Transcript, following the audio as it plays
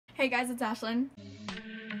Hey guys, it's Ashlynn.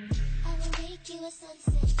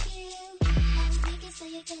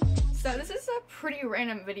 So this is a pretty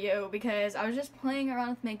random video because I was just playing around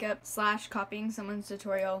with makeup / copying someone's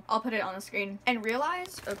tutorial. I'll put it on the screen and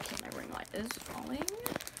realized, okay, my ring light is falling.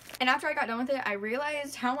 And after I got done with it, I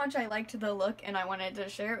realized how much I liked the look and I wanted to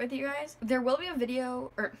share it with you guys. There will be a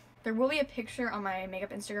video, or there will be a picture on my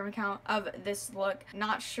makeup Instagram account of this look.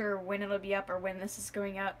 Not sure when it'll be up or when this is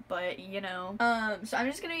going up, but you know. So I'm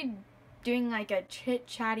just gonna be doing like a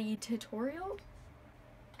chit-chatty tutorial.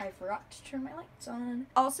 I forgot to turn my lights on.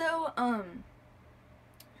 Also,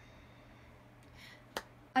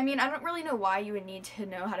 I mean, I don't really know why you would need to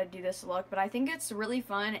know how to do this look, but I think it's really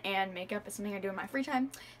fun, and makeup is something I do in my free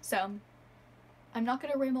time, so I'm not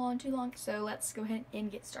going to ramble on too long, so let's go ahead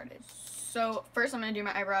and get started. So first I'm going to do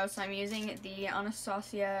my eyebrows, so I'm using the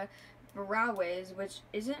Anastasia Brow Wiz, which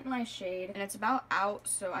isn't my shade, and it's about out,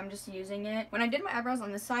 so I'm just using it. When I did my eyebrows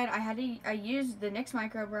on this side, I used the NYX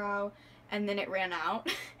Micro Brow, and then it ran out,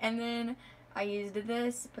 and then I used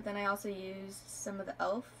this, but then I also used some of the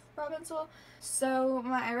e.l.f. brow pencil, so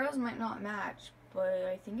my eyebrows might not match, but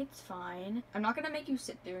I think it's fine. I'm not gonna make you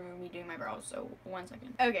sit through me doing my brows, so 1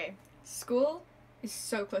 second. Okay, school is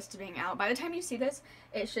so close to being out. By the time you see this,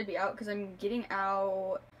 it should be out, because I'm getting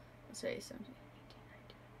out, let's say 17,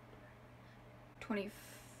 18, 19,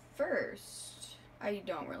 21st. I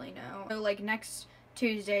don't really know. So like next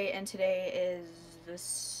Tuesday, and today is the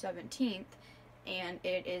 17th, and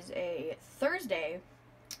it is a Thursday,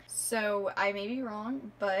 so I may be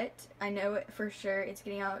wrong, but I know it for sure it's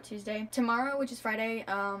getting out Tuesday. Tomorrow, which is Friday,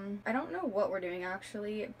 I don't know what we're doing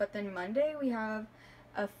actually, but then Monday we have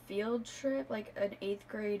a field trip, like an 8th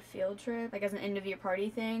grade field trip, like as an end of year party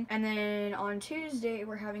thing, and then on Tuesday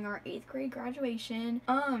we're having our 8th grade graduation.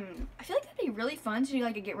 I feel like that'd be really fun to do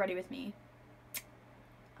like a get ready with me.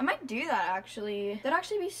 I might do that actually. That'd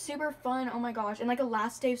actually be super fun. Oh my gosh. And like a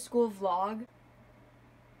last day of school vlog.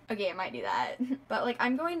 Okay, I might do that. But like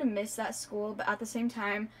I'm going to miss that school, but at the same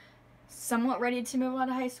time, somewhat ready to move on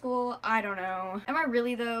to high school. I don't know. Am I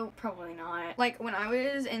really though? Probably not. Like when I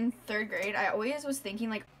was in 3rd grade, I always was thinking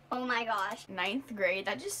like, oh my gosh, 9th grade,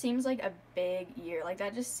 that just seems like a big year. Like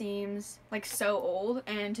that just seems like so old,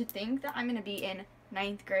 and to think that I'm gonna be in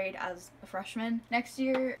 9th grade as a freshman next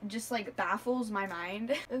year just like baffles my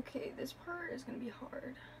mind. Okay, this part is gonna be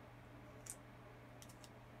hard.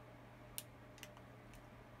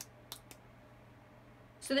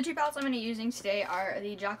 So the two palettes I'm going to be using today are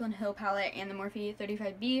the Jaclyn Hill palette and the Morphe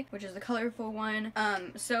 35B, which is the colorful one.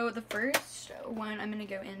 So the first one I'm going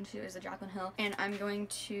to go into is the Jaclyn Hill, and I'm going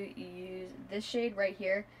to use this shade right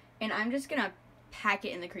here, and I'm just going to pack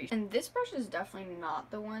it in the crease. And this brush is definitely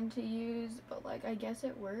not the one to use, but like I guess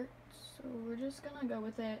it works, so we're just gonna go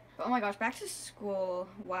with it. But oh my gosh, back to school.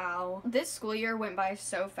 Wow, this school year went by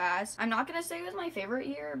so fast. I'm not gonna say it was my favorite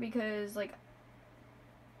year because like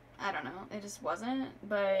I don't know, it just wasn't,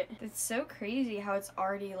 but it's so crazy how it's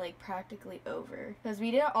already like practically over, because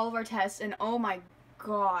we did all of our tests, and oh my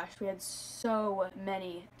gosh, we had so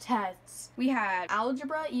many tests. We had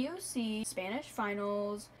algebra, EOC, Spanish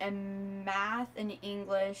finals, and math and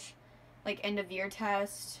English, like end of year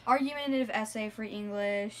test, argumentative essay for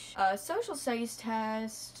English, social studies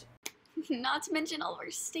test, not to mention all of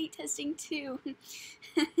our state testing too.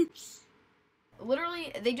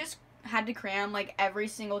 Literally, they just had to cram like every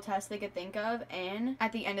single test they could think of in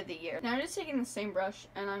at the end of the year. Now I'm just taking the same brush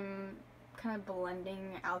and I'm kind of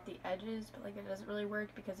blending out the edges, but like it doesn't really work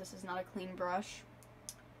because this is not a clean brush.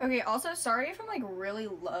 Okay, also sorry if I'm like really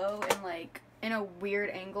low and like in a weird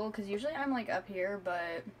angle, because usually I'm like up here,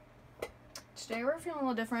 but today we're feeling a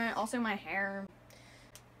little different. Also my hair,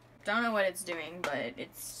 don't know what it's doing, but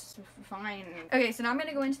it's fine. Okay, so now I'm going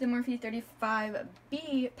to go into the Morphe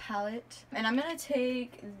 35B palette, and I'm going to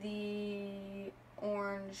take the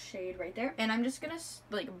orange shade right there, and I'm just going to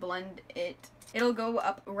like blend it. It'll go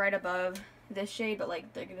up right above this shade, but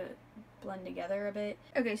like they're going to blend together a bit.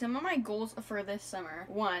 Okay, some of my goals for this summer.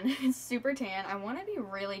 1, it's super tan. I want to be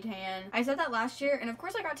really tan. I said that last year, and of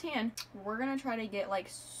course I got tan. We're gonna try to get like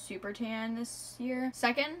super tan this year.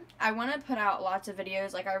 2nd, I want to put out lots of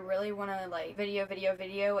videos. Like I really want to like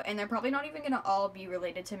video, and they're probably not even gonna all be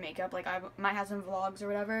related to makeup. Like I might have some vlogs or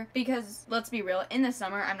whatever, because let's be real, in the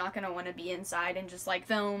summer I'm not gonna want to be inside and just like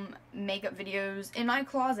film makeup videos in my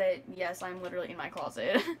closet. Yes, I'm literally in my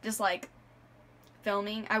closet. Just like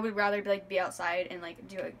filming. I would rather be outside and like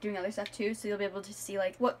doing other stuff too, so you'll be able to see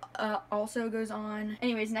like what also goes on.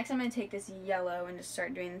 Anyways, next I'm gonna take this yellow and just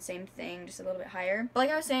start doing the same thing, just a little bit higher. But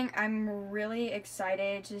like I was saying, I'm really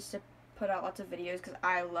excited just to put out lots of videos because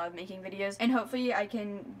I love making videos, and hopefully I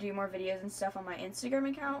can do more videos and stuff on my Instagram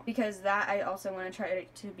account, because that I also want to try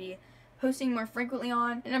to be posting more frequently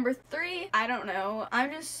on. And number 3, I don't know.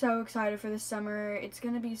 I'm just so excited for this summer. It's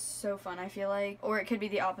gonna be so fun, I feel like. Or it could be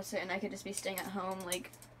the opposite and I could just be staying at home,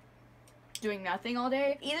 like, doing nothing all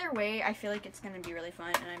day. Either way, I feel like it's gonna be really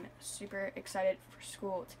fun, and I'm super excited for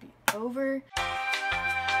school to be over.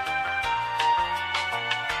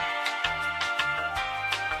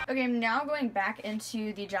 Okay, I'm now going back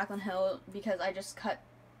into the Jaclyn Hill because I just cut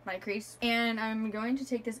my crease, and I'm going to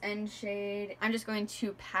take this end shade. I'm just going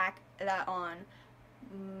to pack that on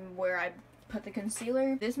where I put the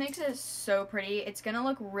concealer. This makes it so pretty. It's gonna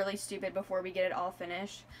look really stupid before we get it all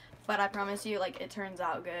finished, but I promise you, like, it turns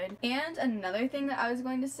out good. And another thing that I was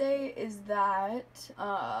going to say is that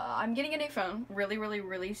I'm getting a new phone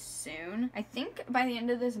really soon. I think by the end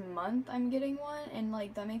of this month I'm getting one, and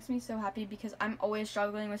like that makes me so happy because I'm always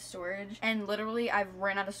struggling with storage, and literally I've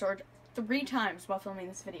ran out of storage 3 times while filming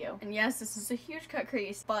this video. And yes, this is a huge cut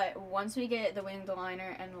crease, but once we get the winged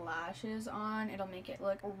liner and lashes on, it'll make it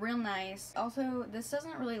look real nice. Also, this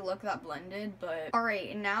doesn't really look that blended, but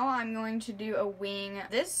alright, now I'm going to do a wing.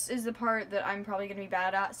 This is the part that I'm probably gonna be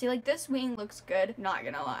bad at. See, like, this wing looks good, not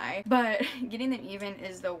gonna lie, but getting them even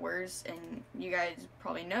is the worst, and you guys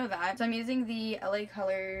probably know that. So I'm using the LA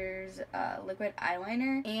Colors liquid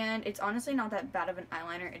eyeliner, and it's honestly not that bad of an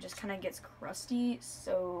eyeliner. It just kind of gets crusty,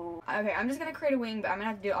 so okay, I'm just gonna create a wing, but I'm gonna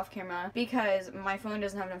have to do it off camera because my phone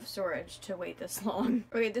doesn't have enough storage to wait this long.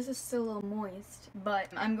 Okay, this is still a little moist, but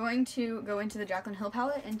I'm going to go into the Jaclyn Hill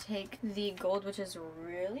palette and take the gold, which is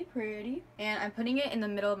really pretty, and I'm putting it in the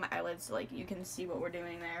middle of my eyelids so, like, you can see what we're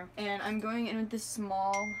doing there. And I'm going in with this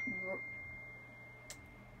small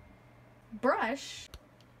brush.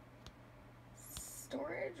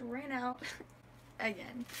 Storage ran out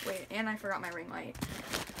again. Wait, and I forgot my ring light.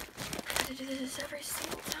 I do this every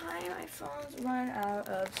single time my phones run out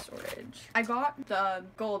of storage. I got the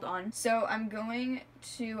gold on, so I'm going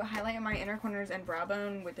to highlight my inner corners and brow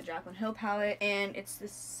bone with the Jaclyn Hill palette, and it's the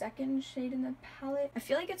second shade in the palette. I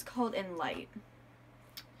feel like it's called In Light.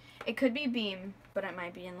 It could be Beam, but it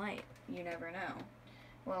might be In Light. You never know.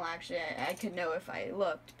 Well, actually, I could know if I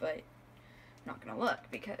looked, but I'm not gonna look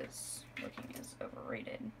because looking is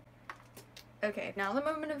overrated. Okay, now the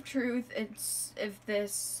moment of truth. It's if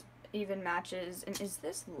this even matches, and is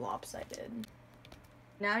this lopsided?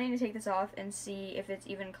 Now I need to take this off and see if it's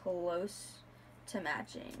even close to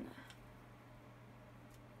matching.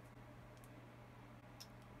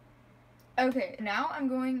 Okay, now I'm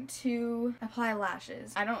going to apply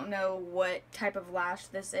lashes. I don't know what type of lash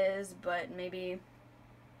this is, but maybe,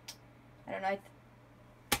 I don't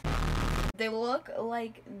know, they look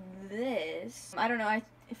like this. I don't know, I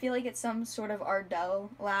feel like it's some sort of Ardell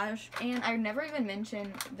lash. And I never even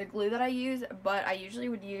mentioned the glue that I use, but I usually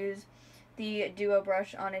would use the Duo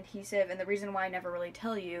brush on adhesive, and the reason why I never really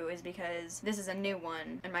tell you is because this is a new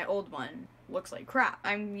one and my old one looks like crap.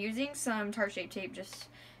 I'm using some Tarte Shape Tape just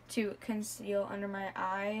to conceal under my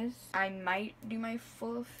eyes. I might do my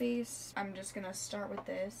full face. I'm just gonna start with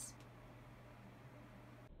this.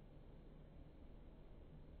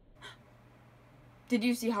 Did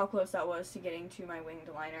you see how close that was to getting to my winged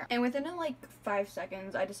liner? And within like 5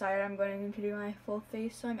 seconds, I decided I'm going to do my full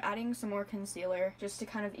face, so I'm adding some more concealer just to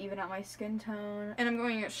kind of even out my skin tone. And I'm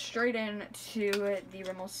going straight in to the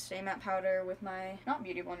Rimmel Stay Matte Powder with my, not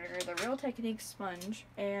Beauty Blender, the Real Technique sponge,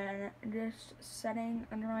 and just setting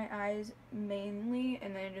under my eyes mainly,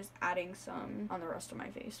 and then just adding some on the rest of my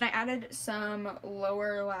face. And I added some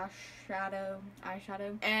lower lash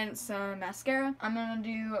eyeshadow, and some mascara. I'm gonna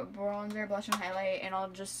do bronzer, blush, and highlight, and I'll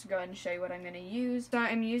just go ahead and show you what I'm going to use. So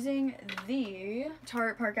I'm using the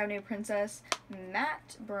Tarte Park Avenue Princess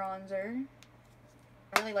Matte Bronzer.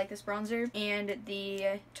 I really like this bronzer. And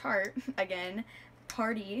the Tarte, again,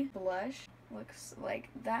 Party Blush. Looks like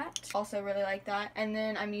that. Also really like that. And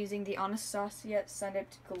then I'm using the Anastasia Sun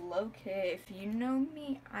Dipped Glow Kit. If you know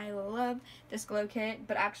me, I love this glow kit.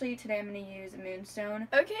 But actually today I'm going to use Moonstone.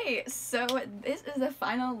 Okay, so this is the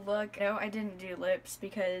final look. No, I didn't do lips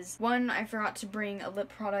because, one, I forgot to bring a lip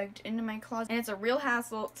product into my closet. And it's a real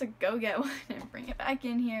hassle to go get one and bring it back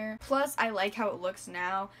in here. Plus, I like how it looks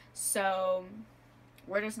now. So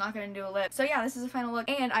we're just not going to do a lip. So yeah, this is the final look,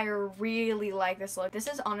 and I really like this look. This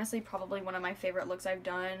is honestly probably one of my favorite looks I've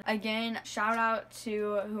done. Again, shout out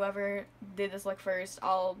to whoever did this look first.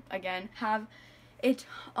 I'll, again, have it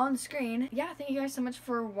on screen. Yeah, thank you guys so much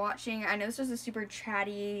for watching. I know this was a super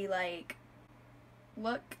chatty, like,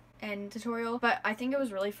 look, and tutorial, but I think it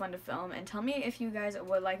was really fun to film. And tell me if you guys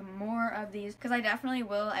would like more of these, because I definitely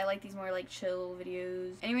will. I like these more like chill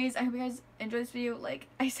videos. Anyways, I hope you guys enjoyed this video. Like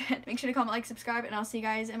I said, make sure to comment, like, subscribe, and I'll see you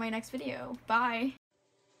guys in my next video. Bye.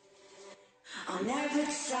 I'll never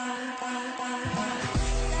stop.